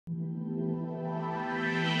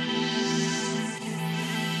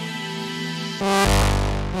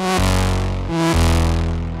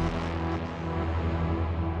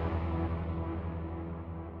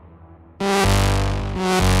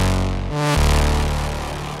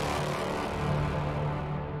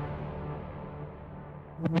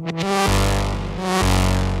Big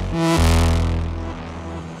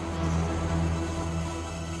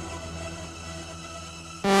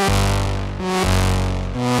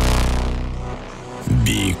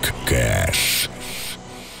Cash.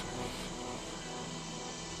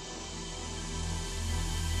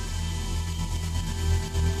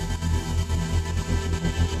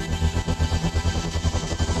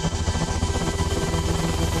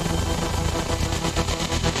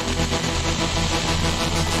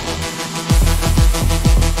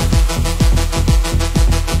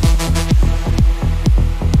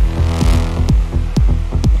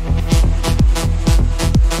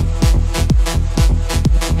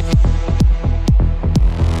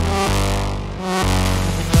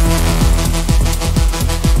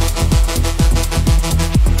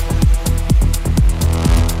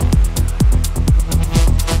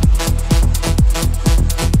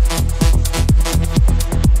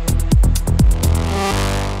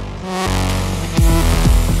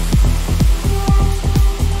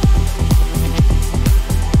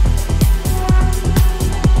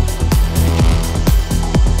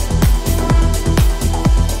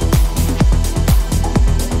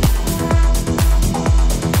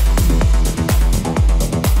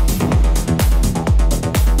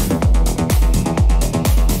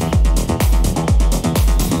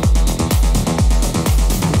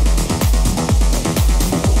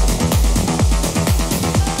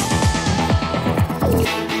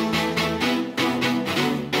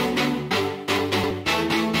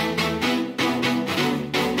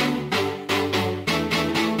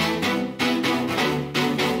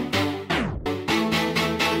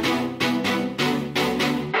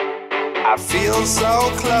 I feel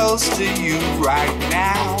so close to you right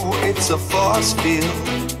now, it's a force field.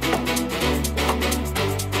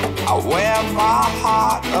 I wear my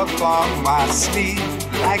heart upon my sleeve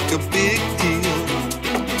like a big deal.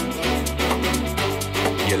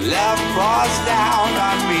 Your love pours down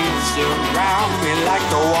on me, surround me like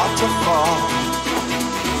a waterfall.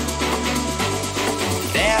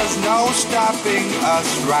 There's no stopping us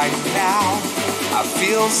right now. I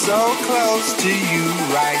feel so close to you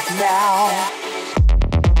right now.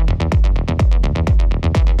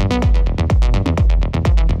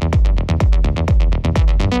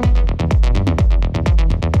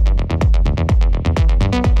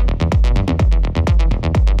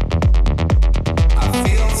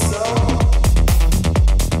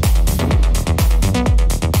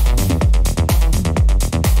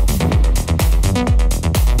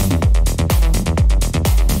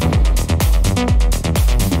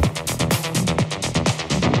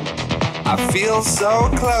 So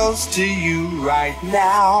close to you right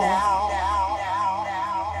now.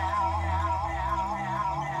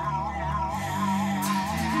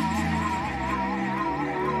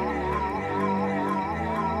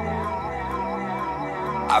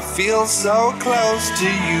 I feel so close to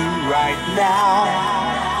you right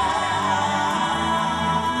now.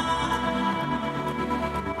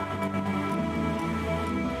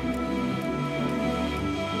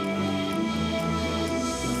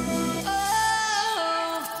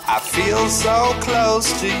 I feel so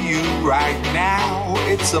close to you right now,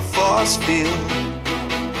 it's a force field.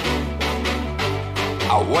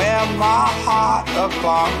 I wear my heart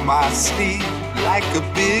upon my sleeve like a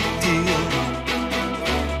big deal.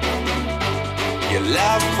 Your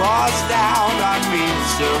love pours down on me,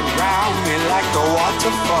 surround me like a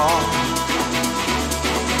waterfall.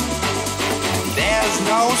 There's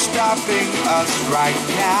no stopping us right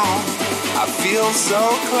now. I feel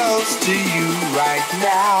so close to you right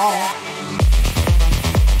now.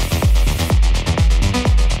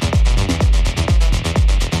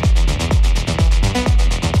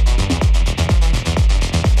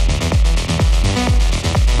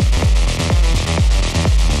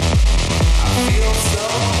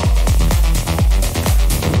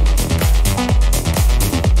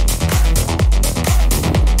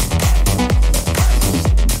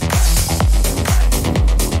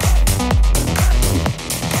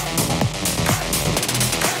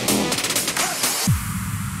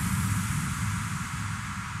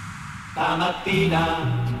 Stamattina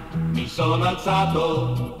mi sono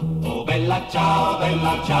alzato, oh bella ciao,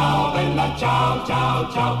 bella ciao, bella ciao,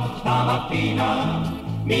 ciao, ciao. Stamattina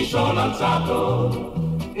mi sono alzato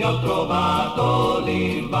e ho trovato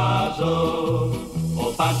l'invaso.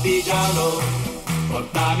 Oh partigiano,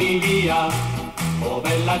 portami via, oh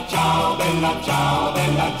bella ciao, bella ciao,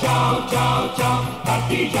 bella ciao, ciao, ciao.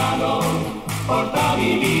 Partigiano,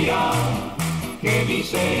 portami via, che mi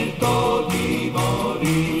sento di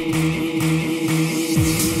morire.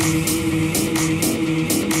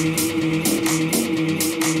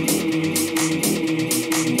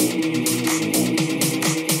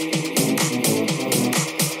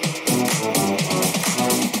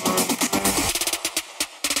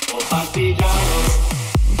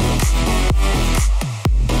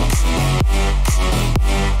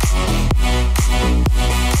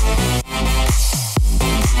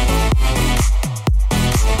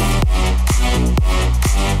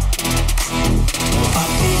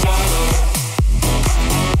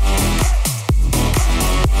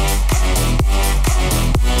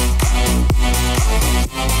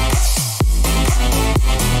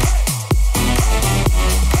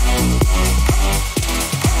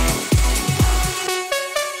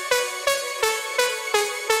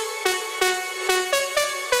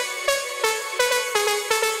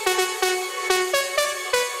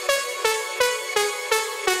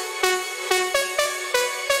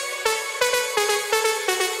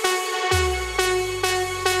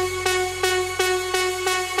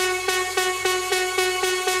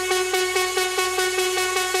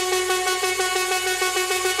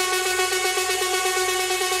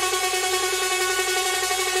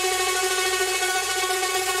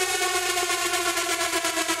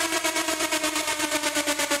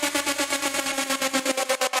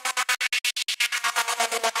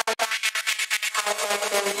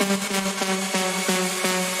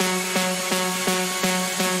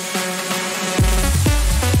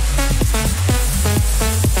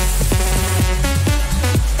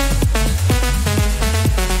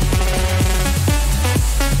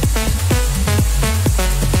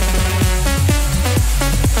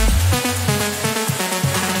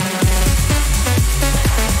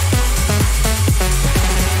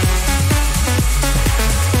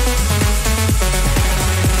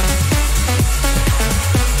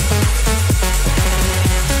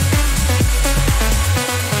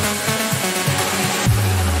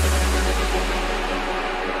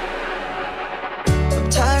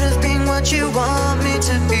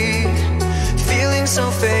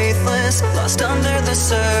 endless, lost under the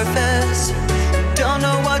surface. Don't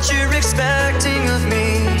know what you're expecting of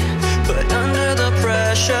me, but under the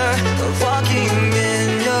pressure of walking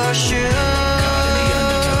in your shoes. Caught in the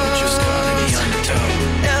undertow, just caught in the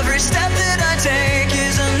undertow. Every step that I take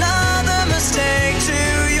is another mistake to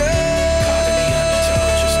you. Caught in the undertow,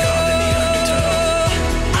 just caught in the undertow.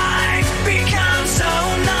 I've become so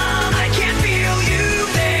numb, I can't feel you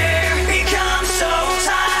there. Become so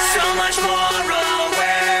tired, so much more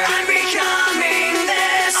aware. I'm becoming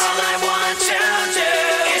this. All I want to do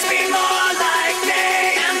is be more like me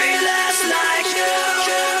and be less like you.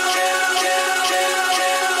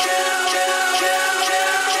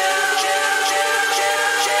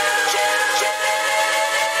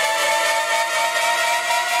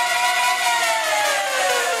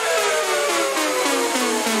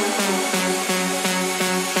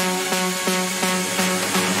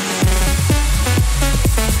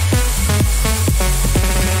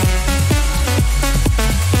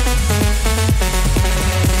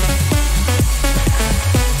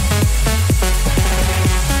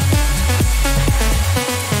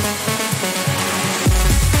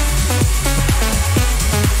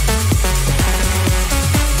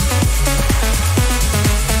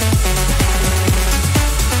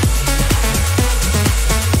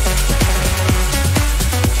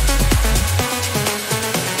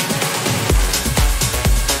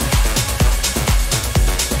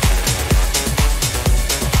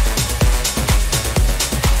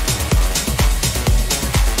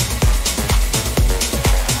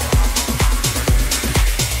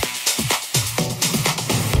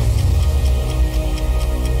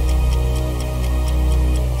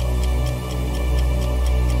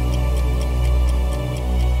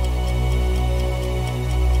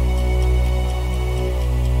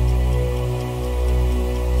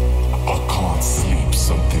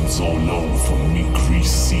 all over me,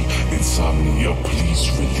 greasy. Insomnia,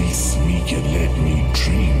 please release me and let me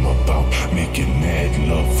dream about making mad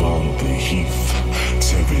love on the heath,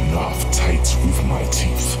 tearing off tights with my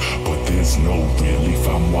teeth. But there's no relief,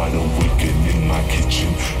 I'm wide awake and in my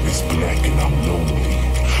kitchen it's black and I'm lonely.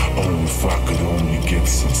 Oh, if I could only get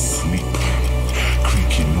some sleep.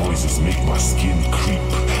 Creaky noises make my skin creep.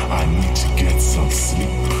 I need to get some sleep.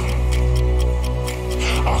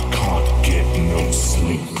 I can't get no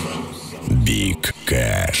sleep. Big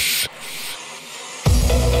Cash.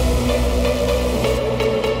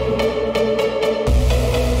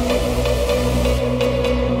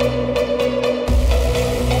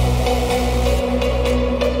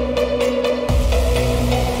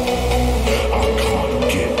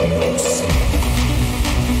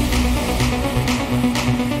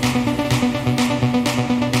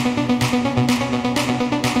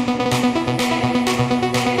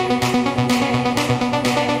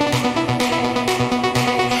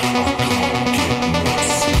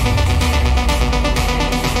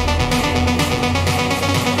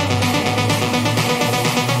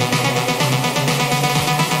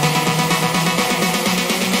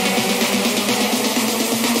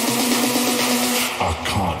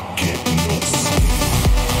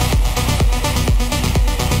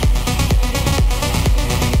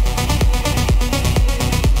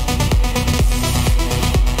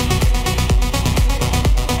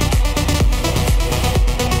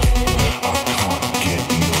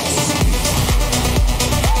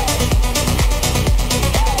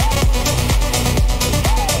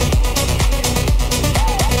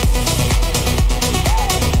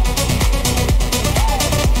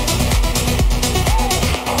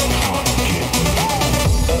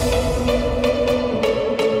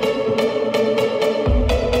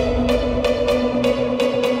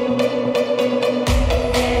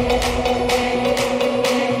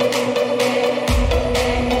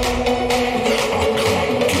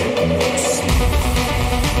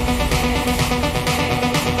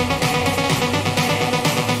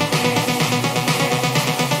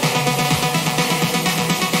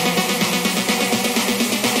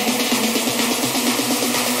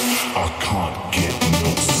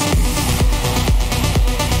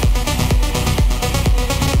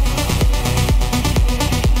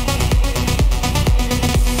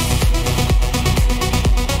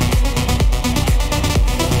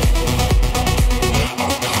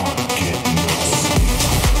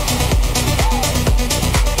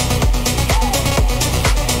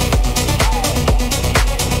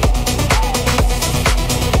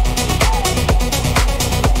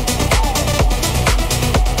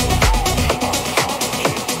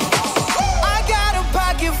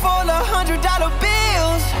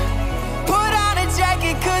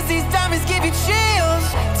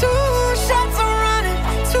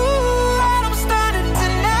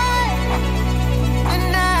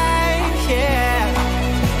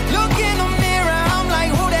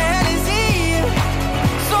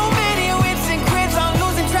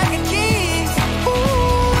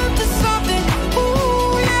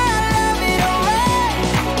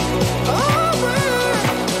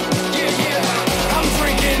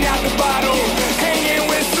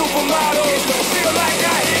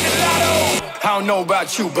 don't know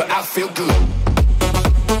about you, but I feel good.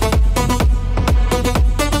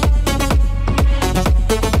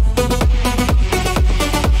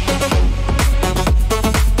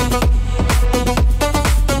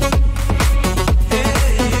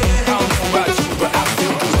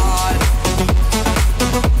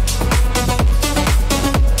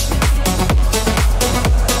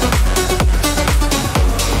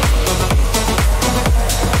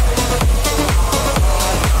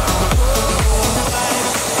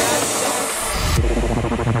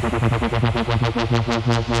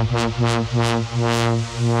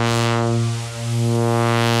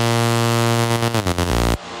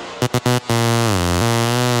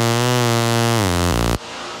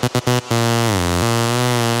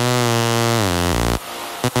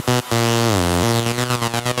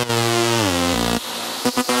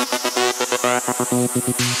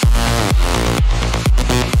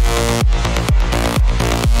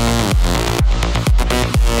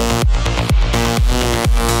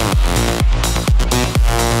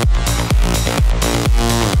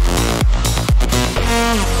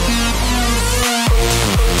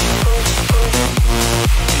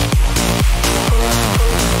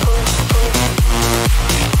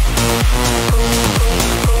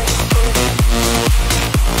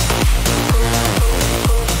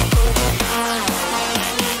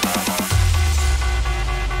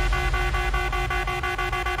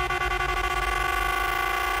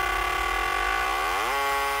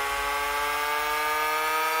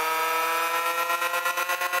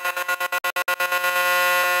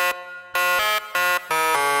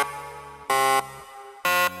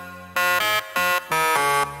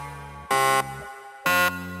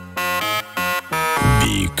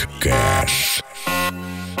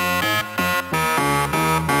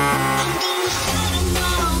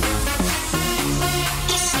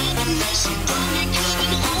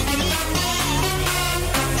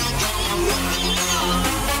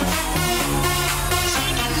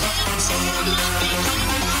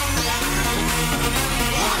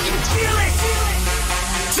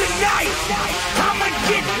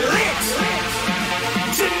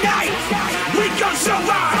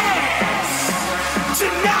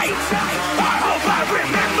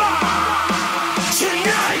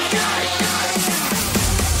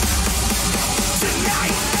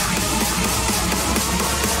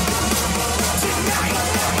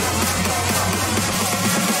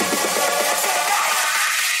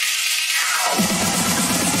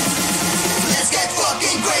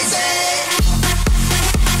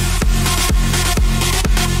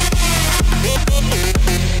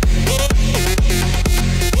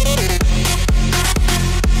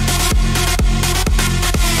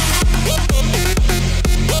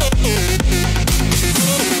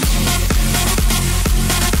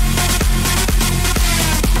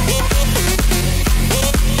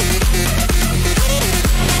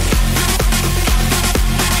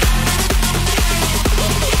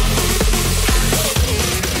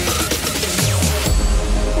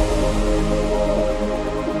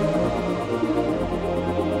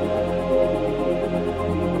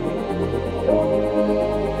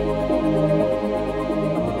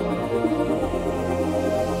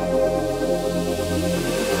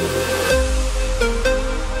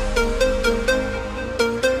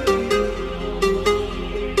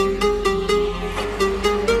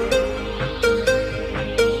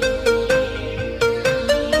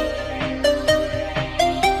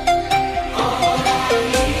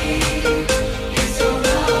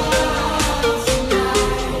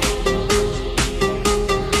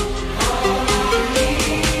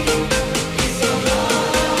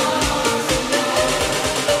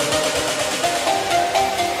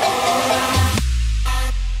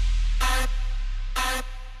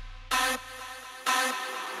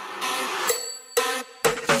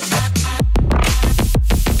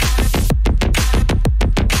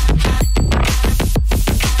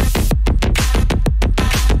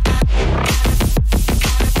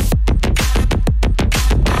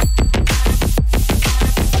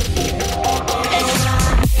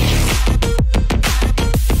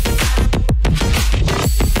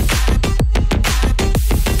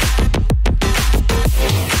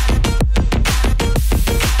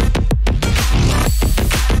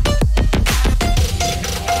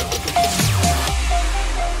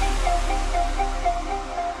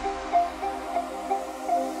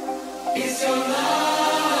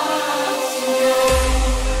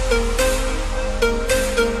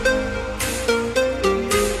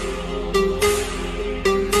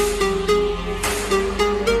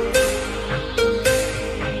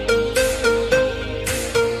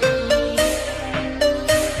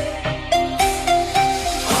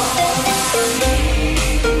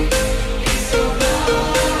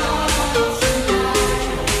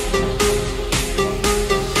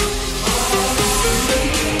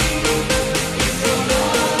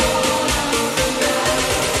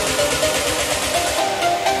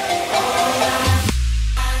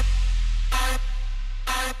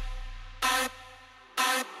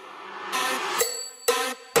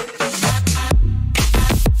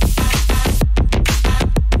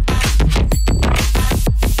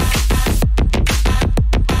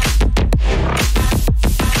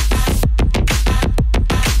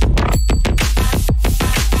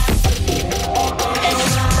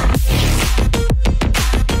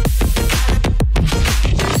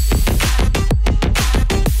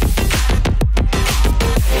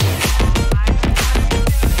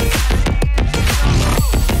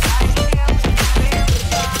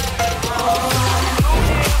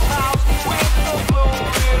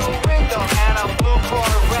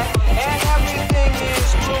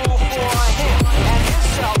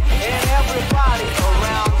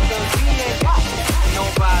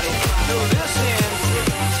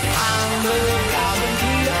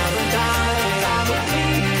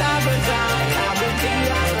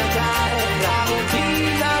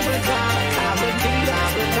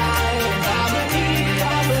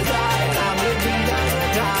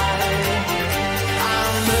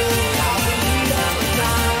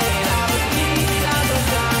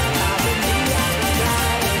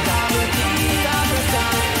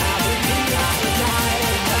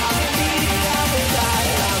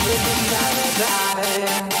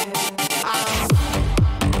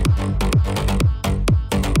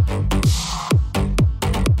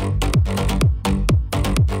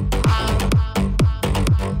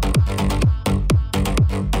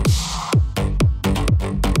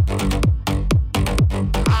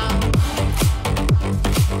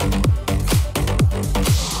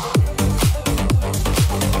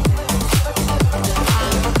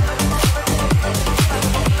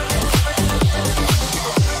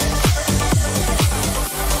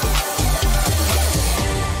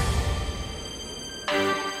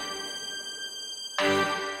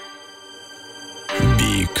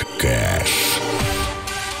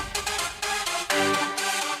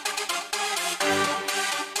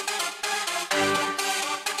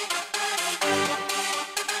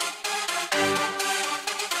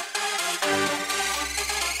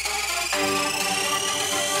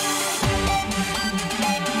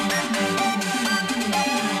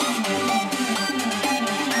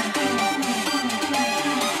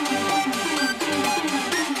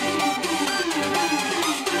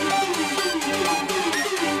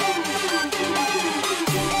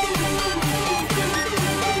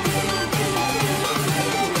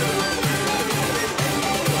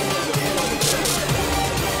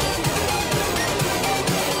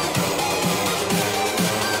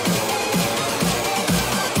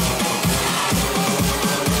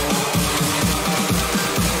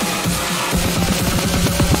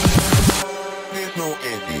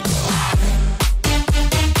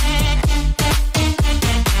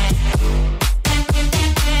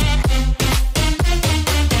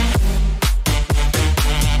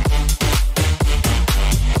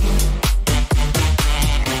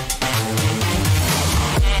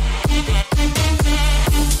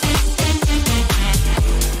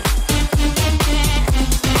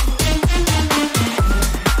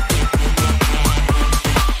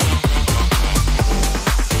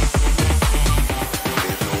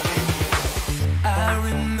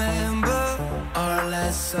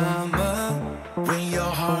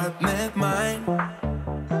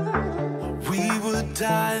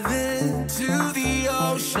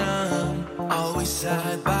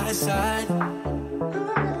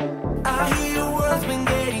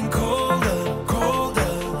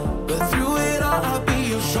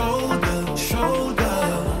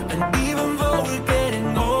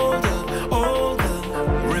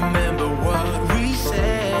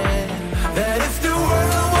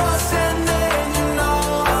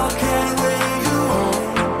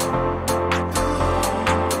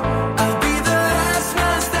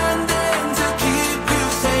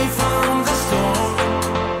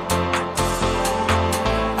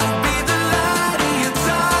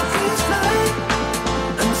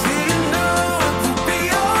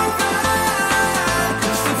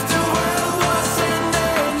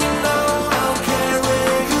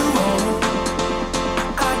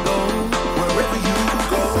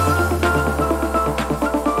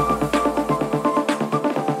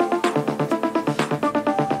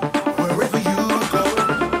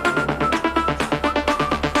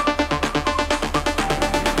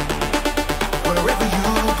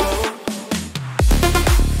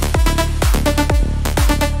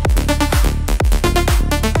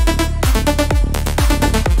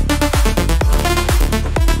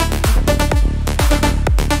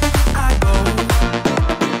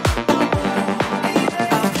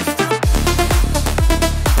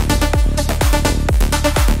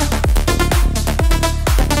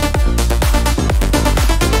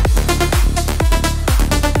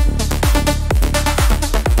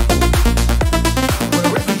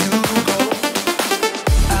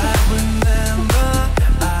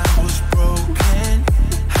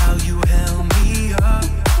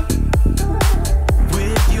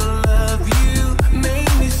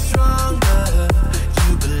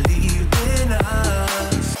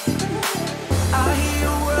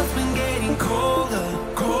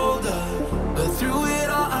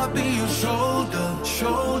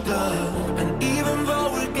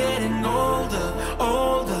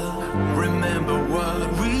 Remember